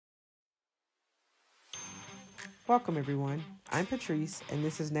Welcome, everyone. I'm Patrice, and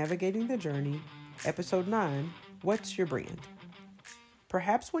this is Navigating the Journey, Episode 9 What's Your Brand?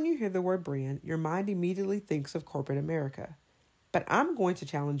 Perhaps when you hear the word brand, your mind immediately thinks of corporate America. But I'm going to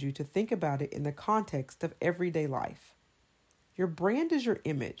challenge you to think about it in the context of everyday life. Your brand is your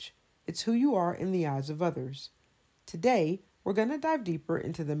image, it's who you are in the eyes of others. Today, we're going to dive deeper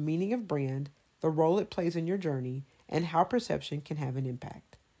into the meaning of brand, the role it plays in your journey, and how perception can have an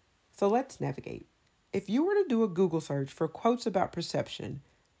impact. So let's navigate. If you were to do a Google search for quotes about perception,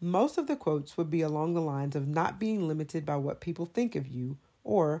 most of the quotes would be along the lines of not being limited by what people think of you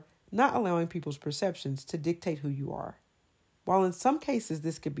or not allowing people's perceptions to dictate who you are. While in some cases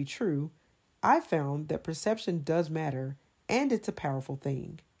this could be true, I've found that perception does matter and it's a powerful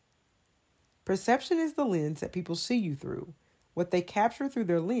thing. Perception is the lens that people see you through. What they capture through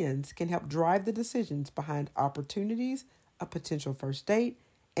their lens can help drive the decisions behind opportunities, a potential first date,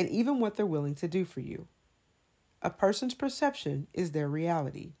 and even what they're willing to do for you. A person's perception is their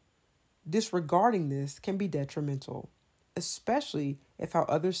reality. Disregarding this can be detrimental, especially if how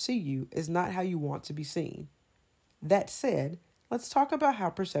others see you is not how you want to be seen. That said, let's talk about how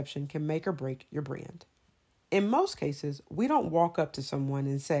perception can make or break your brand. In most cases, we don't walk up to someone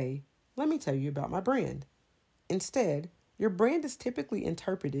and say, "Let me tell you about my brand." Instead, your brand is typically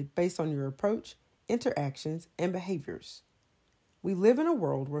interpreted based on your approach, interactions, and behaviors. We live in a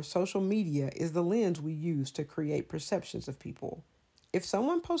world where social media is the lens we use to create perceptions of people. If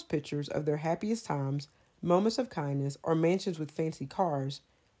someone posts pictures of their happiest times, moments of kindness, or mansions with fancy cars,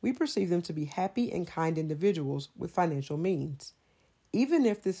 we perceive them to be happy and kind individuals with financial means. Even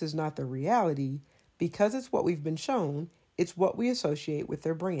if this is not the reality, because it's what we've been shown, it's what we associate with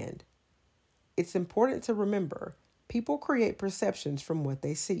their brand. It's important to remember, people create perceptions from what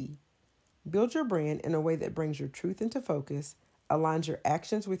they see. Build your brand in a way that brings your truth into focus, aligns your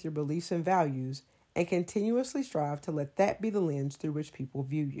actions with your beliefs and values, and continuously strive to let that be the lens through which people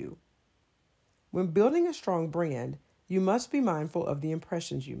view you. When building a strong brand, you must be mindful of the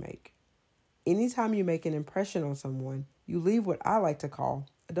impressions you make. Anytime you make an impression on someone, you leave what I like to call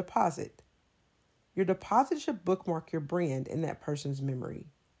a deposit. Your deposit should bookmark your brand in that person's memory.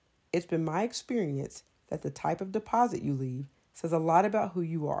 It's been my experience that the type of deposit you leave says a lot about who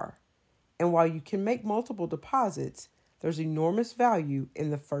you are. And while you can make multiple deposits, there's enormous value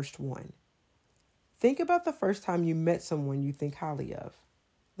in the first one. Think about the first time you met someone you think highly of.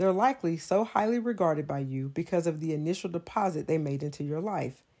 They're likely so highly regarded by you because of the initial deposit they made into your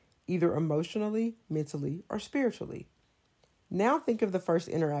life, either emotionally, mentally, or spiritually. Now think of the first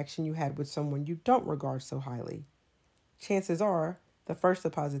interaction you had with someone you don't regard so highly. Chances are, the first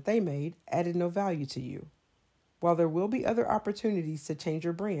deposit they made added no value to you. While there will be other opportunities to change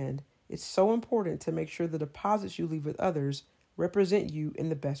your brand, it's so important to make sure the deposits you leave with others represent you in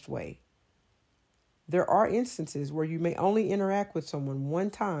the best way. There are instances where you may only interact with someone one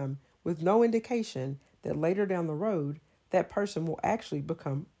time with no indication that later down the road, that person will actually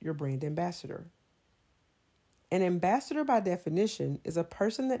become your brand ambassador. An ambassador, by definition, is a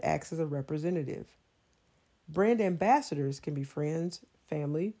person that acts as a representative. Brand ambassadors can be friends,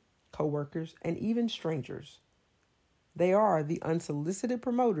 family, co-workers, and even strangers. They are the unsolicited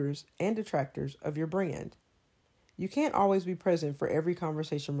promoters and detractors of your brand. You can't always be present for every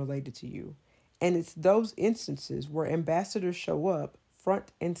conversation related to you, and it's those instances where ambassadors show up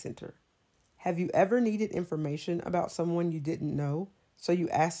front and center. Have you ever needed information about someone you didn't know, so you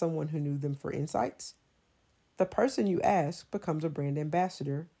asked someone who knew them for insights? The person you ask becomes a brand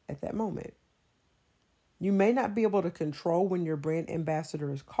ambassador at that moment. You may not be able to control when your brand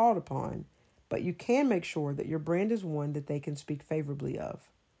ambassador is called upon, but you can make sure that your brand is one that they can speak favorably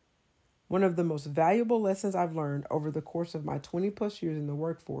of. One of the most valuable lessons I've learned over the course of my 20 plus years in the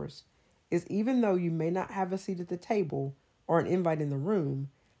workforce is even though you may not have a seat at the table or an invite in the room,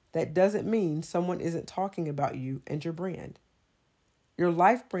 that doesn't mean someone isn't talking about you and your brand. Your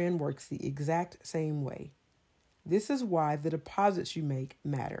life brand works the exact same way. This is why the deposits you make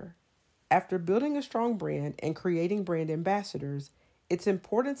matter. After building a strong brand and creating brand ambassadors, it's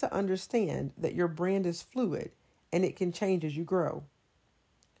important to understand that your brand is fluid and it can change as you grow.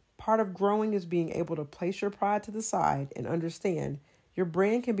 Part of growing is being able to place your pride to the side and understand your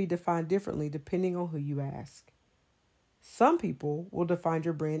brand can be defined differently depending on who you ask. Some people will define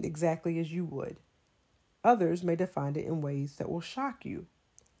your brand exactly as you would. Others may define it in ways that will shock you.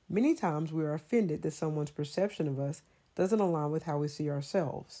 Many times we are offended that someone's perception of us doesn't align with how we see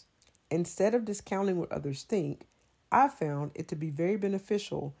ourselves. Instead of discounting what others think, I've found it to be very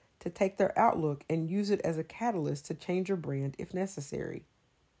beneficial to take their outlook and use it as a catalyst to change your brand if necessary.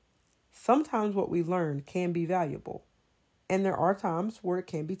 Sometimes what we learn can be valuable, and there are times where it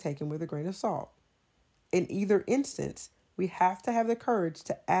can be taken with a grain of salt. In either instance, we have to have the courage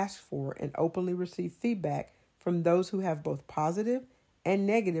to ask for and openly receive feedback from those who have both positive and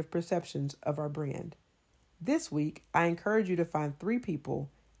negative perceptions of our brand. This week, I encourage you to find 3 people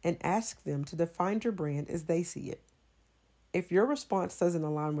and ask them to define your brand as they see it. If your response doesn't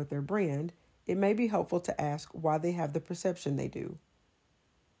align with their brand, it may be helpful to ask why they have the perception they do.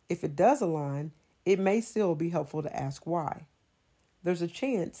 If it does align, it may still be helpful to ask why. There's a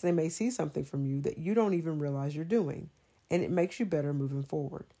chance they may see something from you that you don't even realize you're doing, and it makes you better moving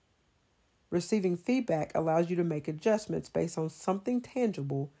forward. Receiving feedback allows you to make adjustments based on something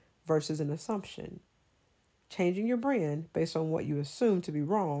tangible versus an assumption. Changing your brand based on what you assume to be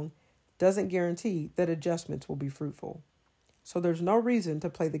wrong doesn't guarantee that adjustments will be fruitful. So there's no reason to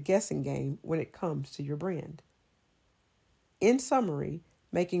play the guessing game when it comes to your brand. In summary,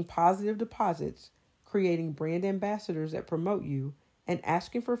 making positive deposits, creating brand ambassadors that promote you, and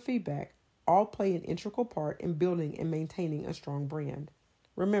asking for feedback all play an integral part in building and maintaining a strong brand.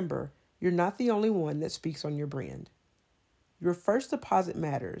 Remember, you're not the only one that speaks on your brand. Your first deposit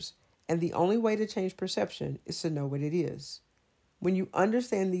matters, and the only way to change perception is to know what it is. When you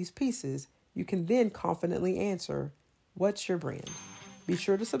understand these pieces, you can then confidently answer, what's your brand? Be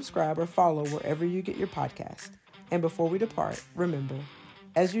sure to subscribe or follow wherever you get your podcast. And before we depart, remember,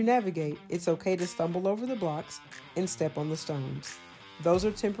 as you navigate, it's okay to stumble over the blocks and step on the stones. Those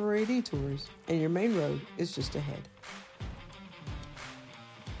are temporary detours, and your main road is just ahead.